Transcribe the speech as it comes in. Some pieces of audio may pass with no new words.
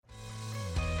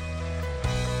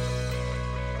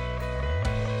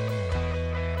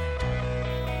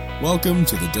Welcome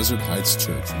to the Desert Heights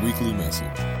Church weekly message.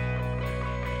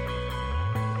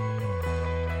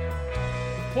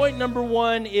 Point number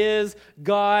one is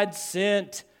God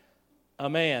sent a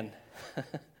man.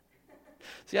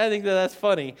 See, I think that's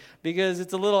funny because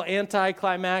it's a little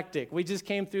anticlimactic. We just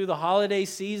came through the holiday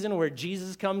season where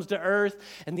Jesus comes to earth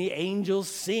and the angels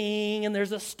sing and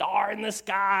there's a star in the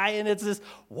sky and it's this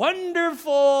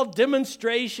wonderful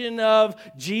demonstration of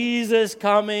Jesus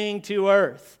coming to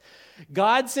earth.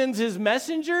 God sends his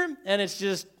messenger and it's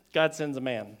just God sends a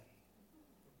man.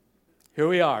 Here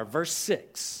we are, verse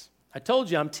 6. I told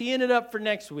you I'm teeing it up for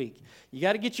next week. You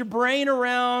got to get your brain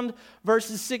around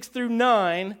verses 6 through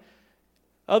 9.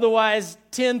 Otherwise,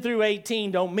 10 through 18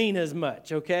 don't mean as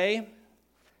much, okay?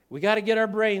 We got to get our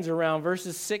brains around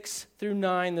verses 6 through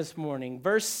 9 this morning.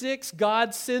 Verse 6,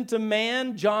 God sent a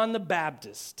man, John the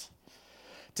Baptist,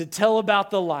 to tell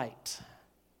about the light.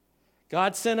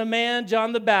 God sent a man,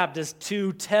 John the Baptist,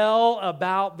 to tell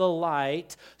about the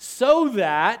light so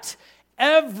that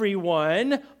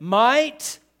everyone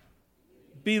might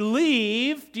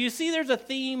believe. Do you see there's a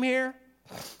theme here?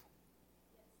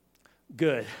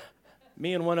 Good.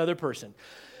 Me and one other person.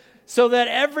 So that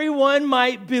everyone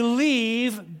might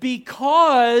believe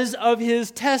because of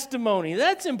his testimony.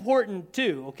 That's important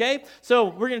too, okay? So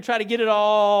we're going to try to get it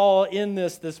all in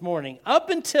this morning. Up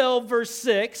until verse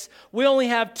 6, we only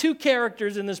have two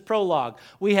characters in this prologue.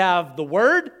 We have the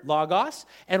Word, Logos,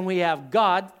 and we have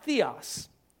God, Theos.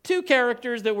 Two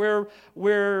characters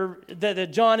that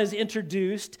John has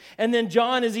introduced, and then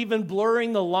John is even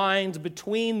blurring the lines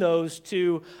between those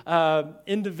two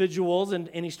individuals, and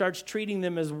he starts treating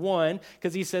them as one,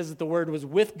 because he says that the Word was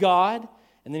with God,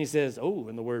 and then he says,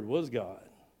 and the Word was God.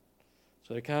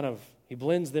 So he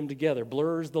blends them together,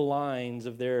 blurs the lines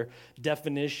of their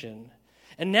definition.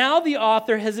 And now the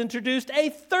author has introduced a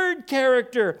third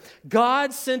character.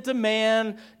 God sent a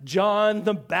man, John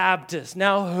the Baptist.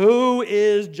 Now, who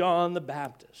is John the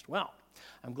Baptist? Well,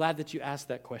 I'm glad that you asked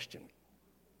that question.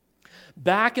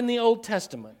 Back in the Old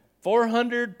Testament,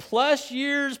 400 plus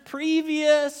years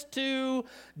previous to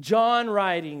John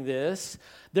writing this,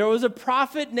 there was a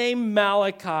prophet named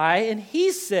Malachi, and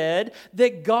he said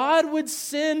that God would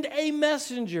send a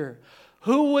messenger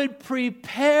who would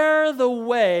prepare the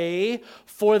way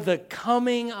for the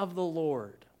coming of the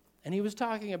Lord. And he was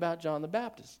talking about John the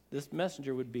Baptist. This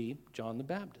messenger would be John the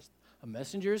Baptist. A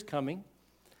messenger is coming.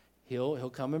 He'll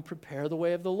come and prepare the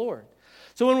way of the Lord.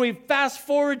 So when we fast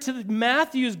forward to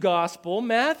Matthew's gospel,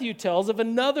 Matthew tells of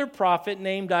another prophet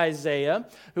named Isaiah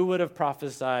who would have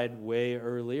prophesied way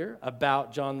earlier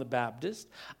about John the Baptist.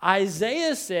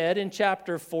 Isaiah said in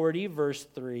chapter 40, verse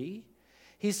 3,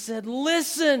 he said,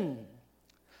 "Listen."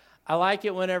 I like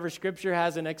it whenever Scripture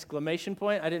has an exclamation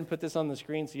point. I didn't put this on the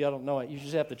screen, so y'all don't know it. You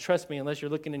just have to trust me unless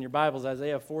you're looking in your Bibles.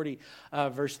 Isaiah 40,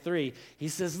 verse 3. He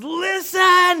says,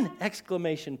 "Listen!"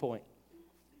 Exclamation point.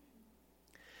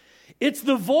 It's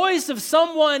the voice of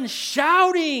someone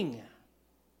shouting.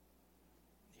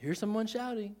 Hear someone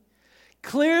shouting.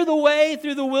 "Clear the way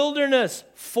through the wilderness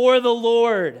for the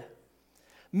Lord.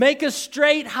 Make a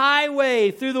straight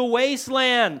highway through the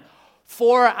wasteland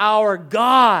for our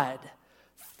God.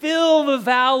 Fill the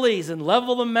valleys and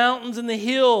level the mountains and the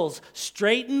hills.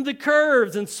 Straighten the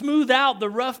curves and smooth out the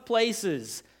rough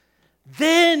places.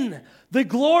 Then the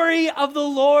glory of the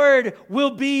Lord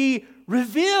will be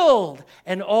revealed,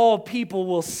 and all people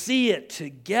will see it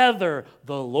together.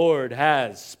 The Lord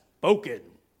has spoken!"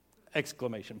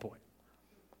 Exclamation point.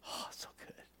 Oh, so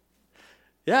good.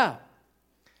 Yeah.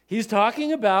 He's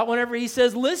talking about whenever he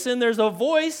says, "Listen," there's a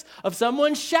voice of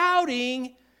someone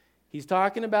shouting. He's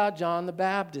talking about John the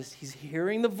Baptist. He's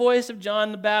hearing the voice of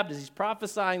John the Baptist. He's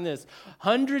prophesying this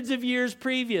hundreds of years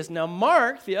previous. Now,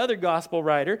 Mark, the other gospel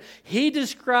writer, he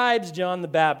describes John the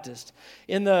Baptist.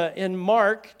 In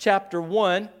Mark chapter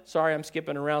 1, sorry, I'm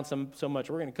skipping around so much.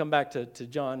 We're going to come back to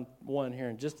John 1 here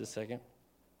in just a second.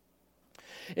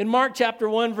 In Mark chapter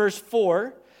 1, verse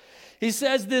 4, he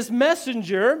says this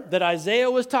messenger that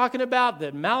Isaiah was talking about,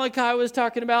 that Malachi was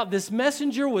talking about, this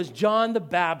messenger was John the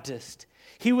Baptist.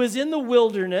 He was in the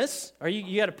wilderness.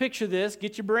 You got to picture this.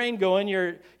 Get your brain going,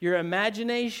 your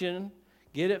imagination.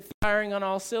 Get it firing on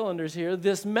all cylinders here.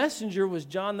 This messenger was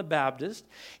John the Baptist.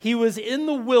 He was in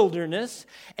the wilderness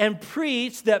and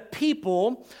preached that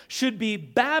people should be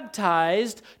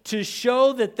baptized to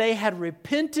show that they had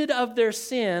repented of their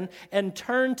sin and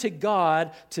turned to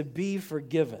God to be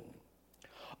forgiven.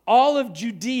 All of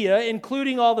Judea,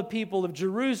 including all the people of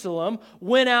Jerusalem,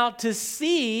 went out to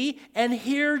see and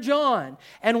hear John.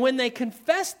 And when they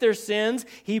confessed their sins,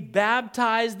 he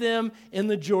baptized them in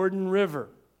the Jordan River.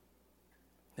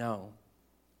 Now,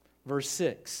 verse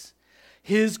 6.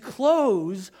 His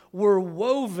clothes were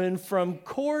woven from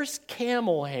coarse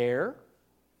camel hair.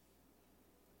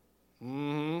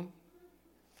 And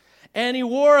he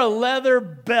wore a leather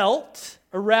belt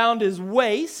around his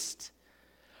waist.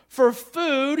 For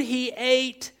food, he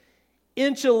ate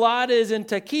enchiladas and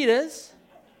taquitos.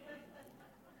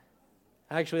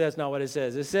 Actually, that's not what it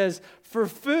says. It says, for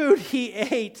food, he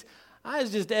ate, I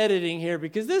was just editing here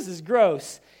because this is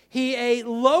gross. He ate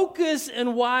locusts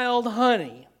and wild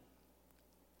honey.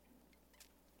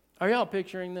 Are y'all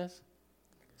picturing this?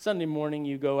 Sunday morning,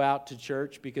 you go out to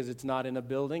church because it's not in a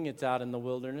building, it's out in the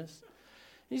wilderness.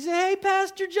 You say, hey,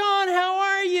 Pastor John, how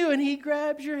are you? And he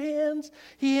grabs your hands.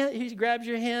 He grabs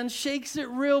your hand, shakes it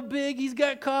real big. He's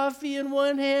got coffee in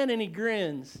one hand, and he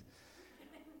grins.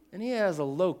 And he has a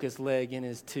locust leg in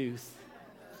his tooth.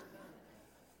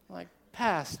 Like,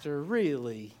 Pastor,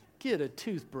 really? Get a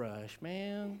toothbrush,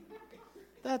 man.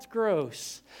 That's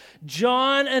gross.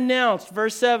 John announced,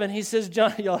 verse 7, he says,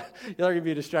 John, y'all are going to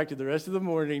be distracted the rest of the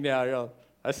morning now. Y'all,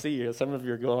 I see you. Some of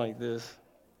you are going like this.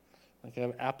 Like I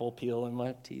have apple peel in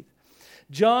my teeth.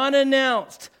 John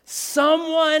announced,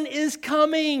 someone is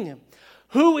coming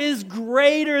who is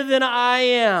greater than I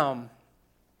am.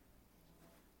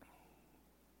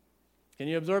 Can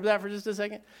you absorb that for just a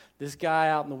second? This guy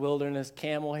out in the wilderness,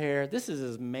 camel hair, this is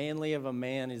as manly of a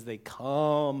man as they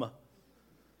come.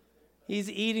 He's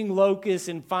eating locusts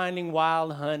and finding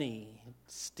wild honey,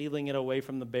 stealing it away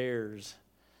from the bears.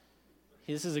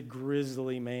 This is a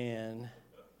grizzly man.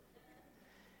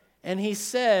 And he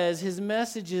says, his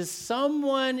message is,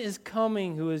 someone is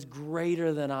coming who is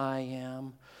greater than I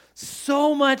am.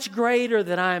 So much greater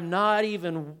that I am not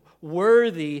even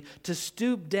worthy to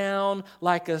stoop down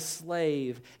like a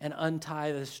slave and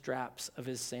untie the straps of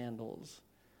his sandals.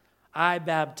 I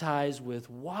baptize with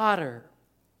water.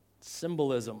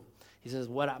 Symbolism. He says,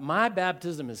 my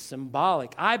baptism is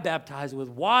symbolic. I baptize with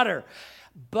water.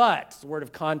 But, it's the word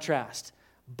of contrast.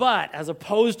 But, as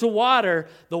opposed to water,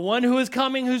 the one who is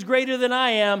coming, who's greater than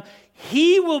I am,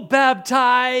 he will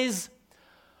baptize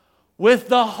with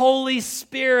the Holy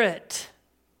Spirit.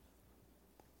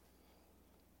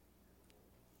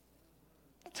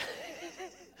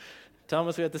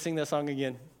 Thomas, we have to sing that song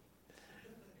again.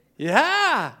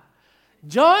 Yeah.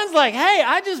 John's like, hey,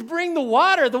 I just bring the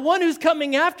water. The one who's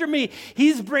coming after me,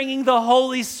 he's bringing the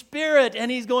Holy Spirit, and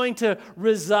he's going to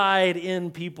reside in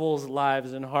people's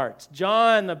lives and hearts.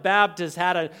 John the Baptist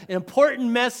had an important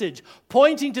message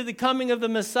pointing to the coming of the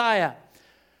Messiah,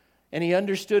 and he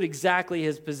understood exactly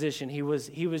his position. He was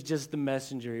just the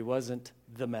messenger. He wasn't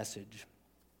the message.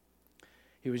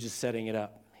 He was just setting it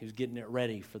up. He was getting it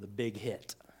ready for the big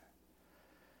hit.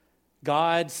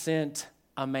 God sent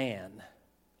a man,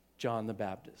 John the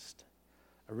Baptist,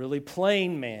 a really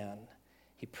plain man.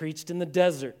 He preached in the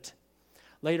desert.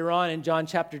 Later on in John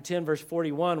chapter 10, verse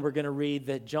 41, we're going to read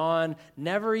that John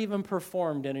never even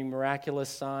performed any miraculous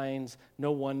signs,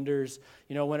 no wonders.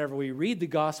 You know, whenever we read the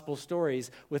gospel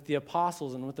stories with the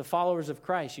apostles and with the followers of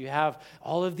Christ, you have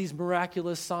all of these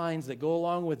miraculous signs that go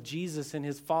along with Jesus and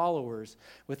his followers,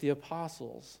 with the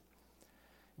apostles.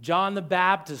 John the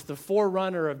Baptist, the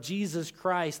forerunner of Jesus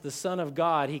Christ, the Son of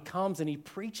God, he comes and he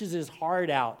preaches his heart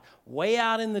out, way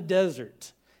out in the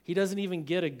desert. He doesn't even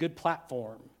get a good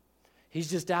platform.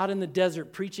 He's just out in the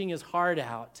desert preaching his heart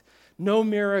out. No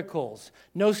miracles,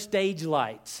 no stage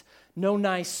lights, no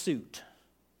nice suit.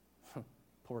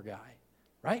 Poor guy,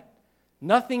 right?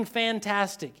 Nothing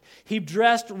fantastic. He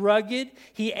dressed rugged.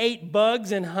 He ate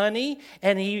bugs and honey,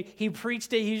 and he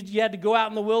preached it. You had to go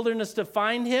out in the wilderness to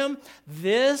find him.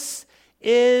 This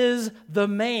is the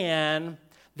man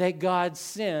that God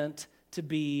sent to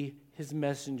be his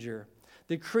messenger.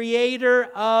 The creator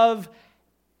of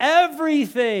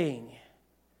everything.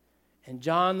 And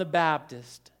John the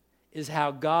Baptist is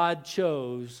how God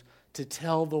chose to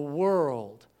tell the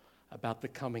world about the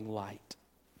coming light.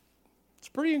 It's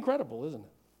pretty incredible, isn't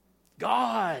it?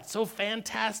 God, so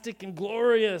fantastic and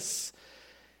glorious.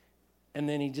 And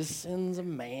then he just sends a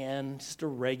man, just a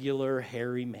regular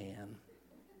hairy man.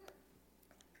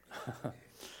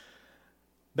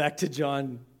 Back to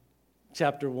John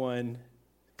chapter 1.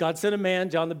 God sent a man,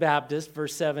 John the Baptist,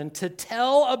 verse 7, to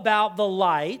tell about the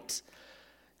light.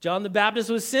 John the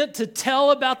Baptist was sent to tell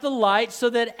about the light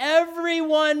so that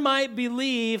everyone might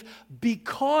believe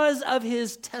because of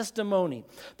his testimony.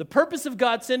 The purpose of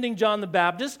God sending John the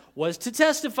Baptist was to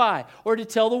testify or to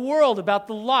tell the world about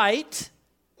the light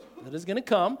that is going to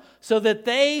come so that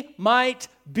they might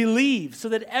believe, so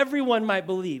that everyone might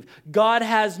believe. God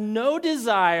has no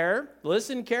desire,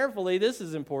 listen carefully, this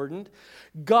is important.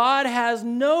 God has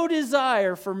no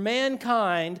desire for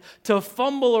mankind to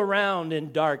fumble around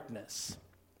in darkness.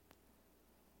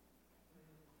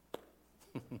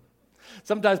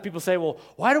 Sometimes people say, well,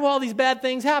 why do all these bad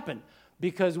things happen?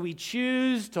 Because we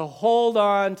choose to hold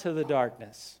on to the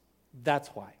darkness. That's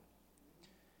why.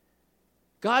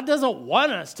 God doesn't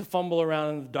want us to fumble around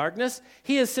in the darkness.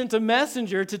 He has sent a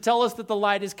messenger to tell us that the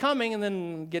light is coming, and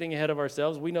then getting ahead of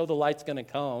ourselves, we know the light's going to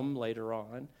come later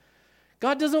on.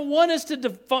 God doesn't want us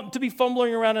to be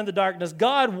fumbling around in the darkness.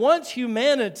 God wants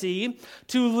humanity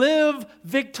to live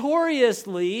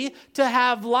victoriously, to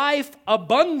have life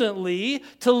abundantly,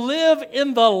 to live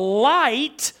in the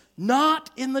light,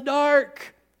 not in the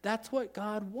dark. That's what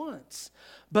God wants.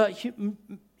 But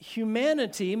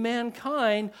humanity,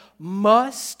 mankind,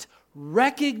 must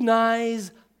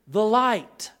recognize the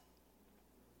light.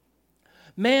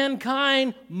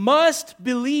 Mankind must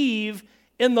believe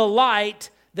in the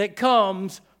light that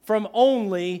comes from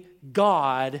only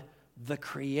God, the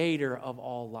creator of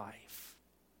all life.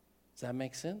 Does that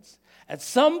make sense? At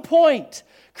some point,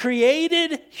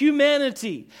 created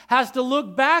humanity has to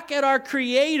look back at our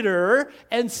creator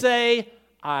and say,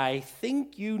 I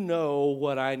think you know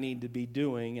what I need to be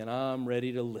doing, and I'm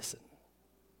ready to listen.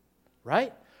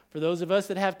 Right? For those of us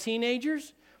that have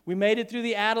teenagers, we made it through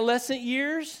the adolescent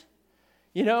years,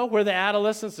 where the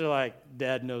adolescents are like,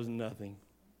 Dad knows nothing.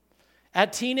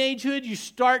 At teenagehood, you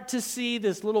start to see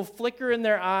this little flicker in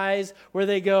their eyes where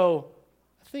they go,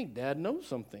 I think Dad knows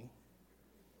something.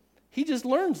 He just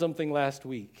learned something last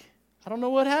week. I don't know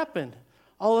what happened.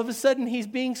 All of a sudden, he's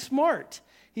being smart.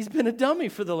 He's been a dummy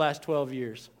for the last 12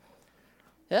 years.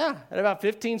 Yeah, at about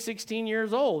 15, 16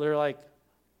 years old, they're like,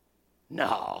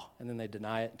 no. And then they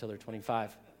deny it until they're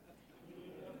 25.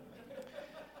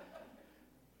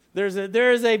 There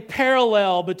is a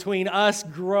parallel between us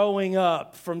growing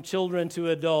up from children to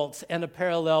adults and a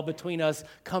parallel between us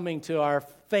coming to our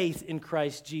faith in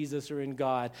Christ Jesus or in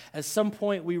God. At some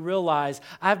point we realize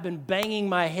I've been banging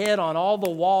my head on all the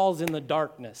walls in the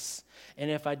darkness.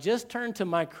 And if I just turn to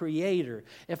my Creator,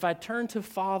 if I turn to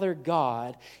Father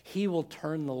God, He will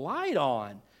turn the light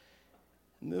on.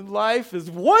 And life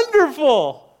is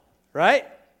wonderful, right?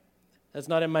 That's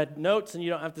not in my notes, and you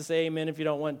don't have to say amen if you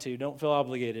don't want to. Don't feel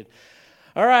obligated.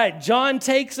 All right, John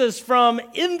takes us from,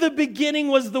 in the beginning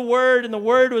was the Word, and the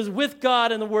Word was with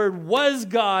God, and the Word was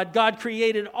God. God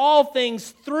created all things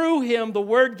through Him. The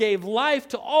Word gave life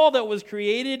to all that was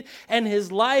created, and His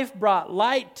life brought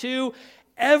light to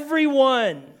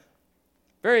everyone.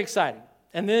 Very exciting.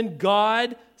 And then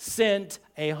God sent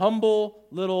a humble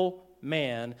little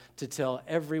man to tell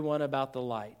everyone about the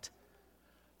light,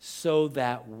 so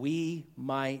that we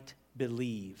might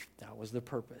believe. That was the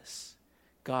purpose.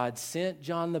 God sent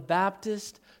John the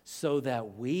Baptist so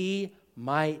that we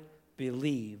might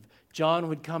believe. John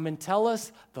would come and tell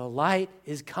us, the light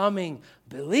is coming.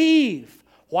 Believe.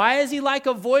 Why is he like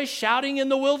a voice shouting in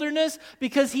the wilderness?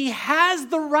 Because he has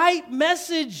the right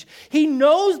message. He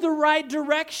knows the right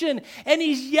direction. And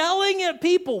he's yelling at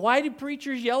people. Why do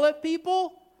preachers yell at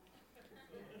people?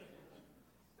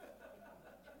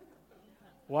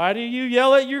 Why do you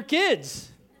yell at your kids?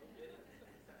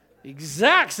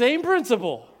 Exact same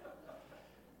principle.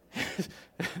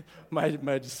 My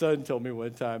son told me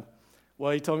one time,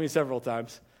 well, he told me several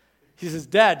times. He says,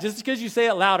 Dad, just because you say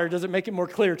it louder doesn't make it more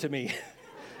clear to me.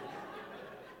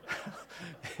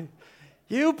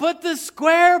 You put the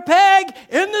square peg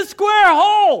in the square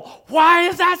hole. Why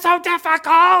is that so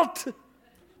difficult?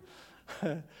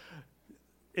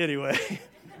 Anyway,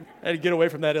 I had to get away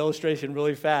from that illustration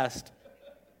really fast.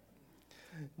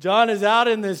 John is out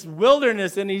in this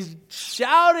wilderness and he's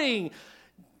shouting,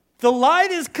 the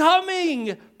light is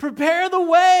coming, prepare the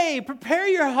way, prepare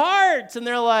your hearts. And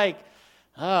they're like,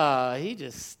 he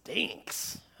just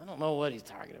stinks. I don't know what he's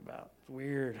talking about. It's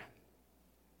weird.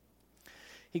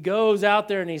 He goes out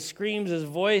there and he screams his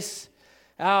voice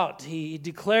out. He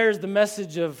declares the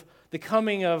message of the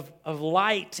coming of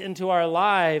light into our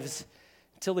lives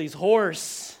until he's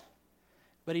hoarse.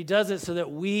 But he does it so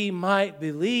that we might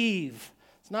believe.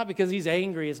 It's not because he's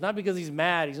angry. It's not because he's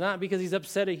mad. It's not because he's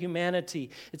upset at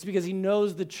humanity. It's because he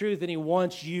knows the truth and he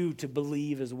wants you to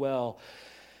believe as well.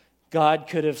 God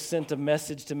could have sent a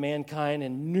message to mankind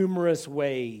in numerous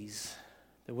ways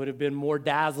that would have been more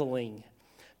dazzling,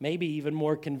 maybe even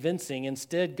more convincing.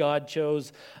 Instead, God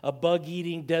chose a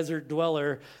bug-eating desert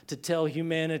dweller to tell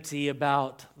humanity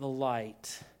about the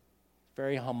light.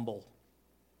 Very humble.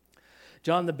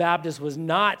 John the Baptist was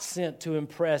not sent to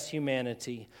impress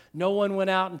humanity. No one went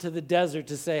out into the desert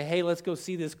to say, hey, let's go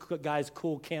see this guy's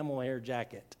cool camel hair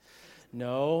jacket.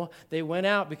 No, they went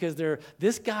out because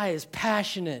this guy is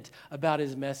passionate about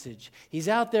his message. He's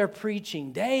out there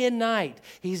preaching day and night.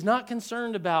 He's not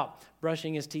concerned about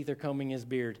brushing his teeth or combing his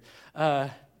beard.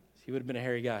 He would have been a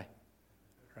hairy guy.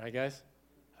 Right, guys?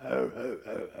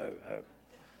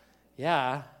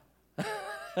 Yeah.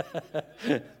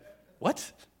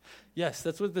 What? Yes,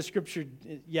 that's what the scripture,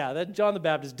 yeah, that John the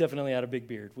Baptist definitely had a big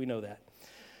beard. We know that.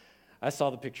 I saw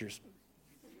the pictures.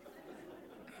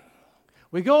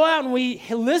 We go out and we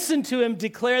listen to him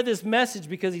declare this message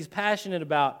because he's passionate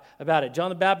about it. John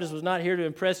the Baptist was not here to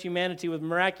impress humanity with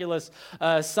miraculous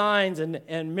signs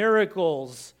and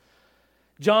miracles.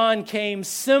 John came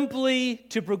simply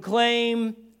to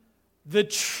proclaim the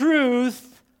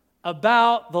truth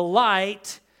about the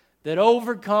light that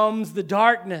overcomes the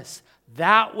darkness.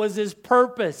 That was his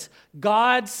purpose.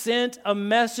 God sent a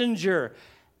messenger,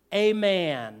 a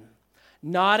man.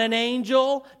 Not an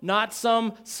angel, not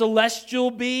some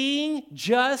celestial being,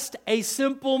 just a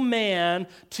simple man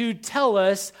to tell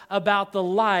us about the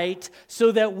light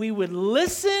so that we would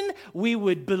listen, we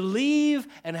would believe,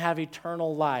 and have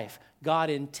eternal life. God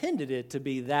intended it to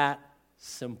be that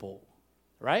simple,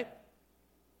 right?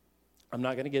 I'm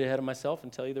not going to get ahead of myself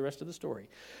and tell you the rest of the story.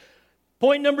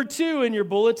 Point number 2 in your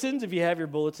bulletins, if you have your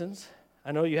bulletins.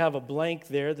 I know you have a blank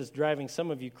there that's driving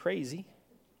some of you crazy.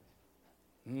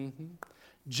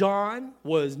 John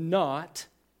was not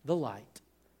the light.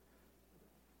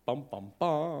 Bum, bum,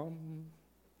 bum.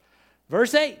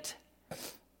 Verse 8.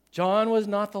 John was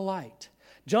not the light.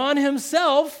 John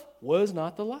himself was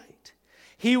not the light.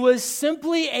 He was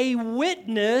simply a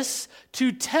witness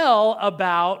to tell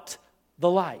about the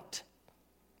light.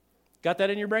 Got that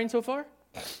in your brain so far?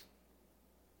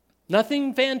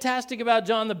 Nothing fantastic about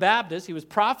John the Baptist. He was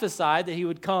prophesied that he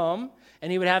would come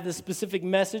and he would have this specific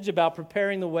message about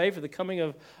preparing the way for the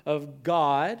coming of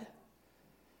God.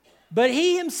 But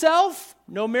he himself,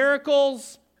 no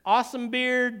miracles, awesome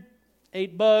beard,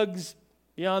 8 bugs.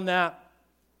 Beyond that,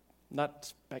 not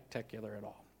spectacular at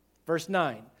all. Verse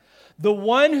 9. The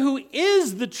one who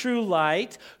is the true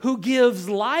light, who gives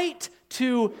light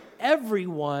to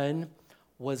everyone,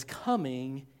 was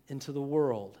coming into the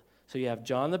world. So you have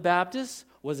John the Baptist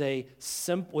was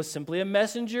simply a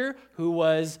messenger who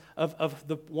was of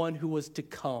the one who was to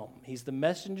come. He's the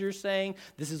messenger saying,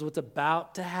 this is what's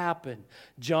about to happen.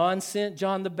 John sent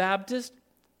John the Baptist.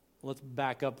 Let's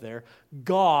back up there.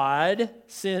 God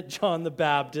sent John the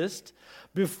Baptist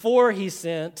before he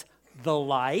sent the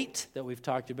light that we've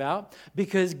talked about,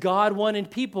 because God wanted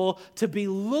people to be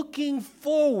looking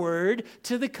forward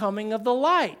to the coming of the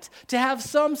light, to have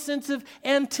some sense of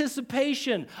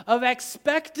anticipation, of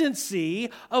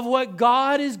expectancy of what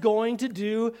God is going to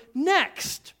do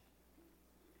next.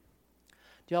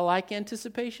 Do y'all like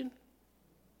anticipation?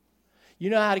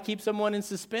 You know how to keep someone in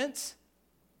suspense?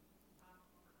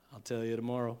 I'll tell you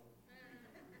tomorrow.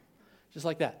 Just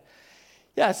like that.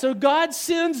 Yeah, so God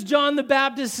sends John the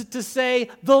Baptist to say,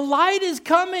 the light is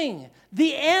coming.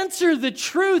 The answer, the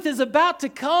truth is about to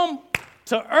come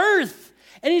to earth.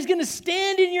 And he's going to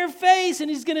stand in your face and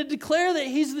he's going to declare that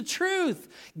he's the truth.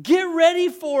 Get ready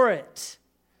for it.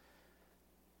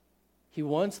 He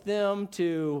wants them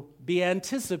to be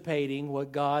anticipating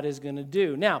what God is going to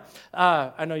do. Now,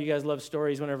 I know you guys love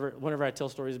stories whenever I tell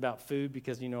stories about food,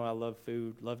 because you know I love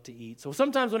food, love to eat. So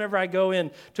sometimes whenever I go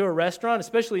into a restaurant,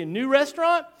 especially a new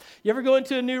restaurant, you ever go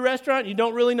into a new restaurant, you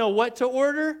don't really know what to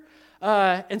order?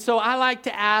 And so I like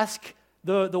to ask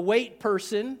the wait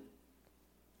person,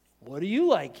 what do you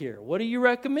like here? What do you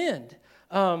recommend?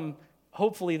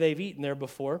 Hopefully they've eaten there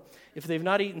before. If they've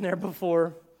not eaten there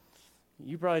before,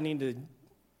 you probably need to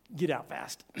get out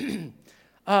fast.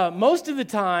 Most of the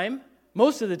time,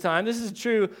 this is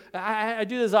true. I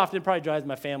do this often. It probably drives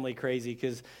my family crazy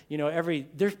because, you know,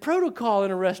 there's protocol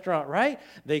in a restaurant, right?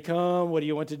 They come, what do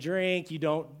you want to drink? You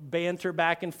don't banter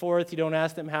back and forth. You don't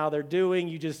ask them how they're doing.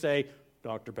 You just say,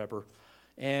 Dr. Pepper.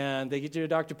 And they get you a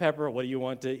Dr. Pepper. What do you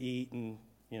want to eat? And,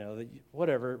 you know,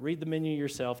 whatever. Read the menu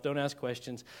yourself. Don't ask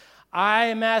questions. I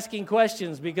am asking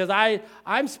questions because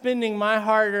I'm spending my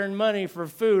hard-earned money for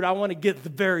food. I want to get the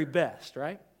very best,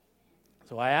 right?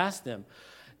 So I asked them,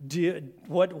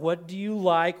 what do you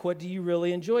like? What do you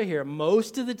really enjoy here?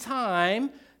 Most of the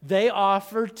time, they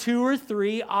offer 2 or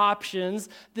 3 options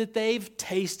that they've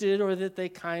tasted or that they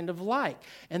kind of like.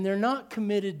 And they're not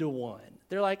committed to one.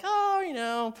 They're like, oh, you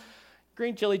know,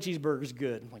 green chili cheeseburger's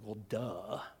good. I'm like, well,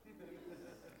 duh.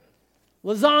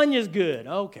 Lasagna's good.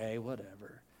 Okay, whatever.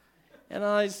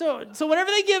 And so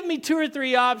whenever they give me 2 or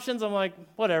 3 options, I'm like,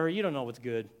 whatever, you don't know what's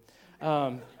good.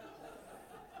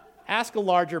 Ask a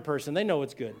larger person. They know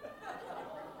what's good.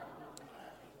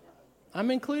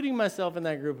 I'm including myself in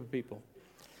that group of people.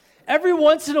 Every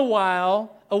once in a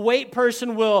while, a wait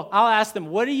person I'll ask them,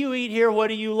 what do you eat here? What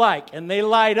do you like? And they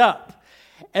light up.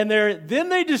 And then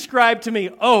they describe to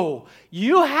me, oh,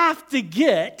 you have to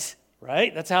get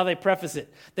right? That's how they preface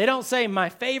it. They don't say, my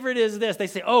favorite is this. They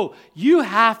say, oh, you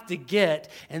have to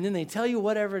get, and then they tell you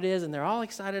whatever it is, and they're all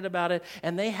excited about it,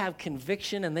 and they have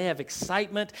conviction, and they have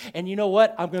excitement, and you know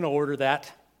what? I'm going to order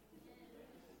that.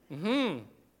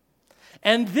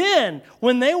 And then,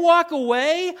 when they walk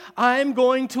away, I'm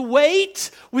going to wait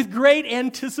with great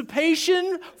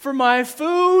anticipation for my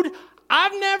food.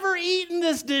 I've never eaten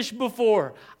this dish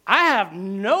before. I have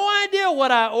no idea what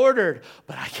I ordered,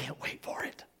 but I can't wait for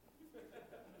it.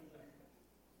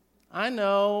 I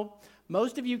know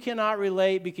most of you cannot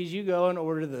relate because you go and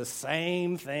order the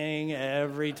same thing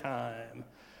every time.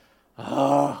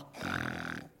 Oh,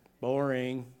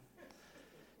 boring.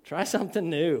 Try something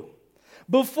new.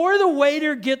 Before the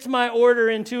waiter gets my order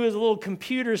into his little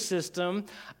computer system,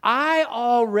 I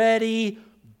already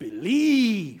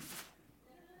believe.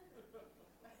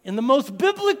 In the most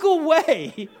biblical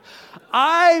way,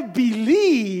 I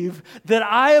believe that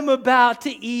I am about to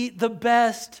eat the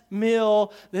best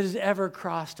meal that has ever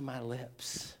crossed my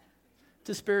lips. It's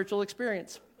a spiritual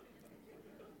experience.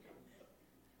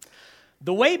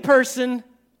 The wait person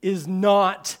is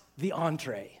not the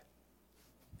entree.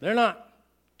 They're not.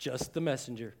 Just the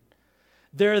messenger.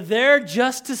 They're there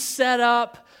just to set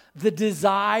up the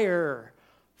desire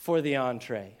for the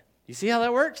entree. You see how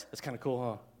that works? That's kind of cool,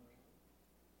 huh?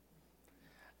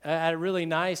 At really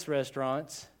nice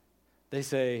restaurants, they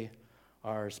say,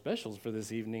 our specials for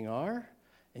this evening are,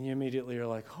 and you immediately are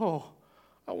like, oh,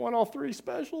 I want all 3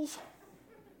 specials.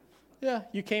 Yeah,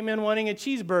 you came in wanting a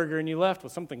cheeseburger and you left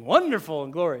with something wonderful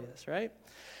and glorious, right?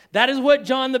 That is what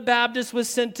John the Baptist was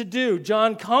sent to do.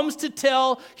 John comes to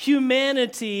tell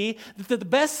humanity that the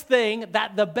best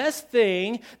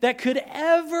thing that could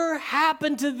ever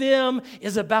happen to them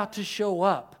is about to show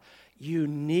up. You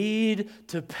need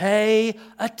to pay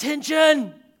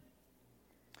attention.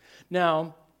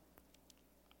 Now,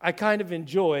 I kind of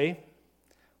enjoy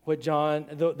what John,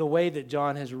 the way that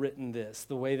John has written this,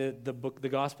 the way that the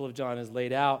Gospel of John is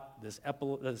laid out, this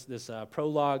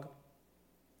prologue.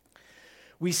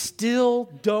 We still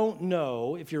don't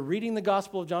know, if you're reading the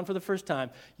Gospel of John for the first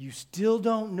time, you still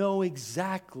don't know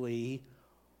exactly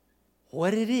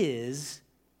what it is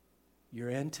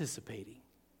you're anticipating.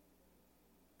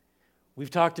 We've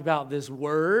talked about this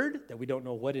word, that we don't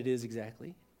know what it is exactly.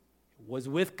 It was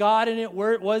with God and it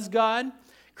was God.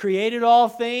 Created all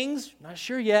things, not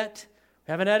sure yet.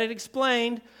 Haven't had it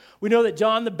explained. We know that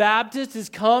John the Baptist has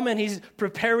come and he's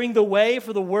preparing the way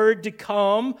for the word to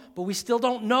come, but we still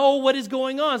don't know what is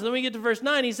going on. So then we get to verse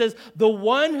 9. He says, the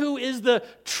one who is the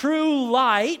true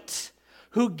light,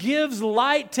 who gives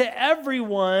light to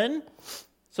everyone.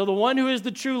 So the one who is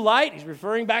the true light, he's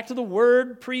referring back to the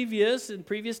word in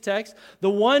previous text. The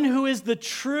one who is the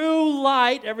true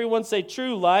light, everyone say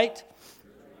true light.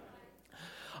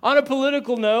 On a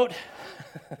political note,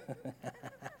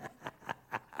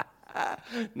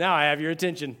 now I have your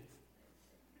attention.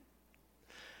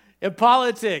 In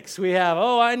politics, we have,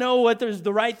 I know what is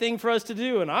the right thing for us to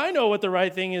do, and I know what the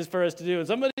right thing is for us to do, and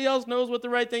somebody else knows what the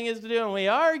right thing is to do, and we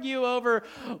argue over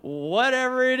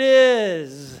whatever it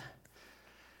is.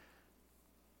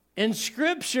 In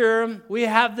Scripture, we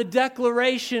have the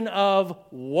declaration of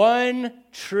one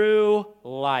true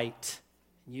light.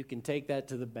 You can take that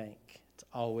to the bank. It's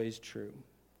always true.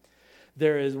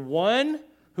 There is one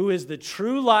who is the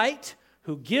true light,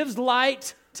 who gives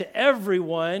light to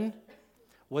everyone,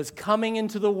 was coming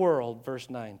into the world, verse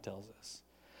 9 tells us.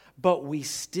 But we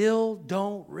still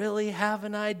don't really have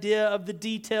an idea of the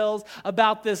details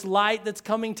about this light that's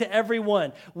coming to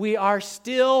everyone. We are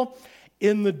still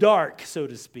in the dark, so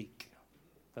to speak.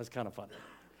 That's kind of funny.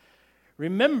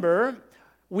 Remember,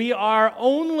 we are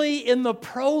only in the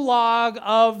prologue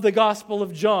of the Gospel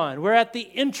of John. We're at the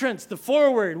entrance, the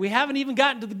foreword. We haven't even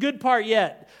gotten to the good part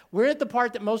yet. We're at the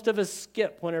part that most of us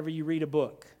skip whenever you read a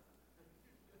book.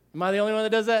 Am I the only one that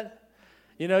does that?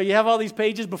 You know, you have all these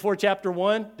pages before chapter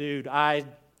 1. Dude,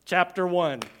 chapter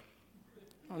 1.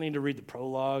 I don't need to read the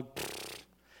prologue.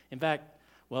 In fact,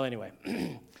 well, anyway.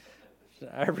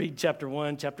 I read chapter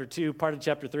 1, chapter 2, part of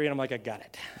chapter 3, and I'm like, I got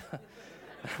it.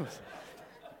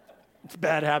 It's a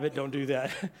bad habit. Don't do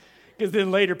that. Because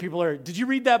then later people are, did you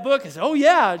read that book? I said, oh,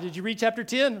 yeah. Did you read chapter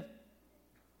 10?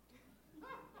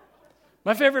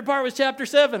 My favorite part was chapter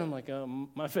 7. I'm like,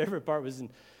 my favorite part was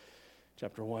in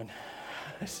chapter 1.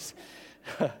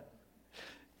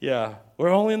 Yeah, we're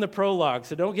only in the prologue,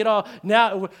 so don't get all...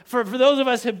 Now, for those of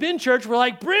us who have been church, we're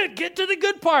like, Brent, get to the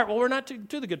good part. Well, we're not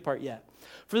to the good part yet.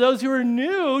 For those who are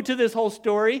new to this whole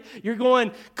story, you're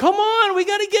going, come on, we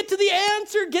got to get to the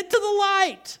answer, get to the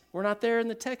light. We're not there in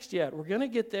the text yet. We're going to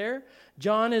get there.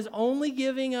 John is only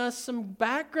giving us some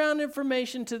background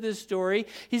information to this story.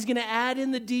 He's going to add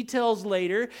in the details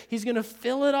later. He's going to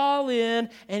fill it all in,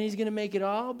 and he's going to make it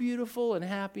all beautiful and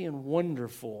happy and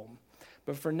wonderful.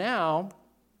 But for now,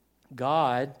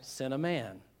 God sent a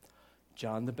man,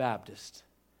 John the Baptist,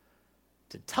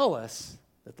 to tell us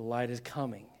that the light is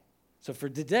coming. So for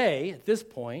today, at this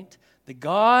point, the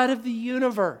God of the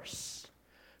universe,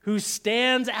 who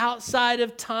stands outside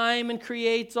of time and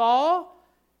creates all,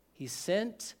 he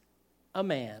sent a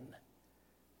man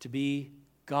to be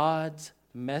God's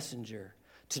messenger,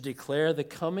 to declare the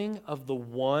coming of the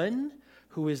one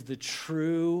who is the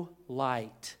true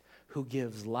light, who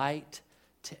gives light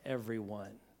to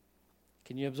everyone.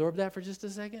 Can you absorb that for just a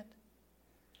second?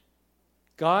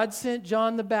 God sent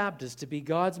John the Baptist to be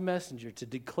God's messenger, to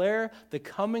declare the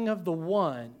coming of the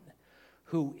one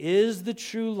who is the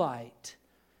true light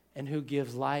and who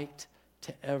gives light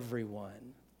to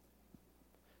everyone.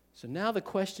 So now the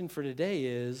question for today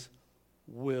is,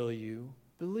 will you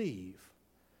believe?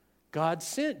 God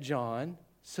sent John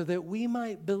so that we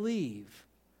might believe.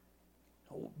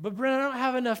 But Brent, I don't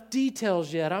have enough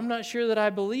details yet. I'm not sure that I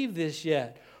believe this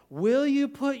yet. Will you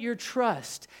put your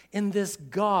trust in this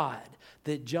God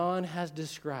that John has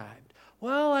described?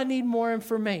 Well, I need more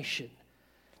information.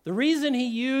 The reason he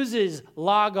uses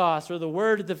logos, or the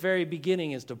word at the very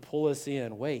beginning, is to pull us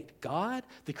in. Wait, God,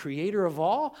 the creator of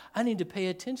all? I need to pay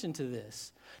attention to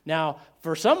this. Now,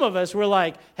 for some of us, we're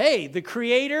like, hey, the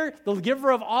creator, the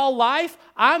giver of all life,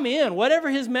 I'm in.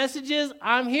 Whatever his message is,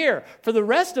 I'm here. For the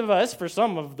rest of us, for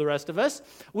some of the rest of us,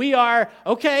 we are,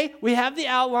 okay, we have the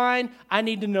outline, I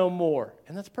need to know more.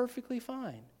 And that's perfectly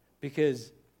fine,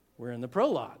 because we're in the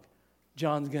prologue.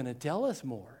 John's going to tell us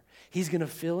more. He's going to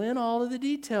fill in all of the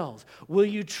details. Will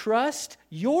you trust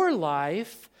your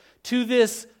life to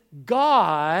this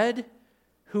God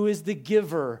who is the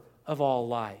giver of all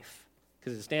life?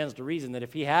 Because it stands to reason that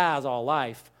if he has all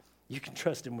life, you can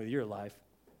trust him with your life.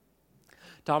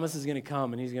 Thomas is going to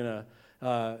come and he's going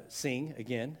to sing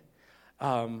again.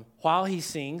 While he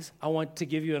sings, I want to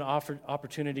give you an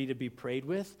opportunity to be prayed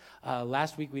with.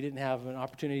 Last week we didn't have an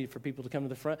opportunity for people to come to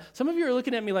the front. Some of you are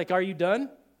looking at me like, are you done?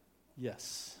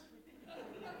 Yes.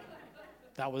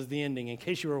 That was the ending, in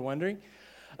case you were wondering.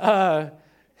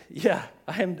 Yeah,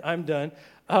 I'm done.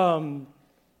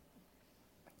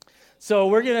 So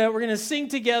we're gonna sing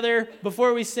together.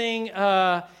 Before we sing,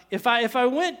 if I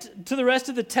went to the rest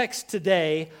of the text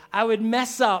today, I would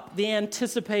mess up the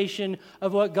anticipation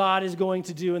of what God is going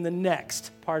to do in the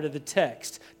next part of the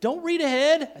text. Don't read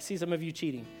ahead. I see some of you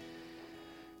cheating.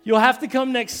 You'll have to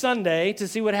come next Sunday to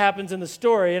see what happens in the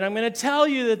story, and I'm going to tell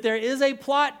you that there is a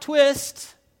plot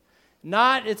twist.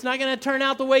 It's not going to turn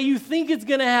out the way you think it's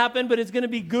going to happen, but it's going to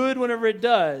be good whenever it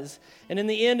does. And in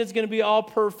the end, it's going to be all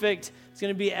perfect. It's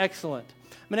going to be excellent.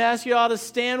 I'm going to ask you all to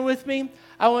stand with me.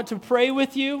 I want to pray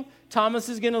with you. Thomas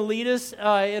is going to lead us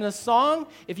in a song.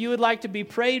 If you would like to be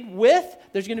prayed with,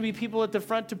 there's going to be people at the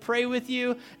front to pray with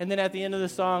you. And then at the end of the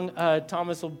song,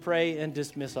 Thomas will pray and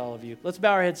dismiss all of you. Let's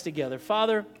bow our heads together.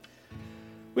 Father,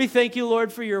 we thank you,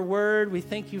 Lord, for your word. We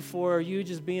thank you for you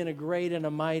just being a great and a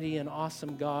mighty and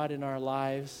awesome God in our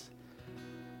lives.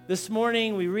 This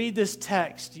morning, we read this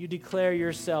text. You declare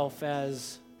yourself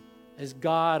as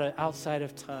God outside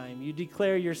of time. You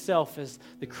declare yourself as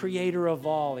the creator of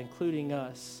all, including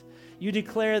us. You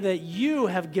declare that you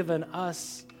have given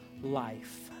us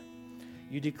life.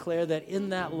 You declare that in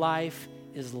that life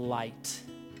is light.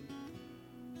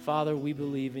 Father, we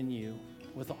believe in you.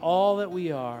 With all that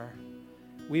we are,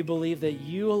 we believe that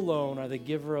you alone are the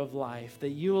giver of life, that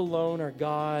you alone are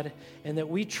God, and that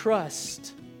we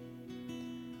trust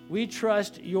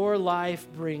your life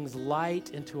brings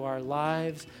light into our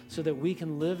lives so that we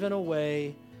can live in a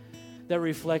way that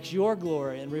reflects your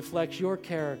glory and reflects your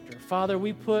character. Father,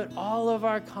 we put all of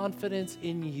our confidence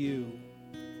in you,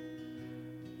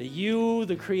 that you,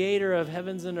 the creator of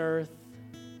heavens and earth,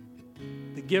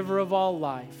 the giver of all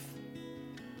life,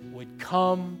 would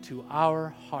come to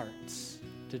our hearts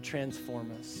to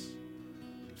transform us.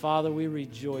 Father, we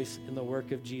rejoice in the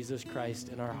work of Jesus Christ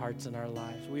in our hearts and our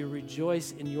lives. We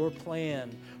rejoice in your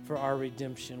plan for our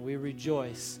redemption. We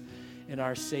rejoice in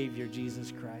our Savior,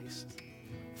 Jesus Christ.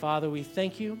 Father, we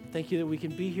thank you. Thank you that we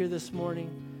can be here this morning,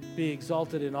 be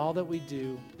exalted in all that we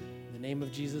do. In the name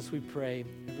of Jesus we pray.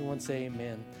 Everyone say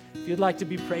amen. If you'd like to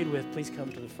be prayed with, please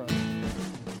come to the front.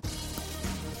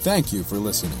 Thank you for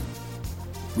listening.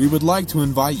 We would like to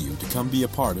invite you to come be a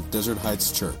part of Desert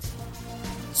Heights Church.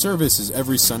 Service is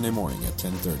every Sunday morning at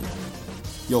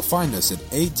 10:30. You'll find us at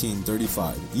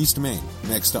 1835 East Main,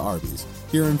 next to Arby's,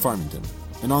 here in Farmington,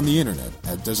 and on the internet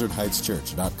at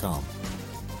desertheightschurch.com.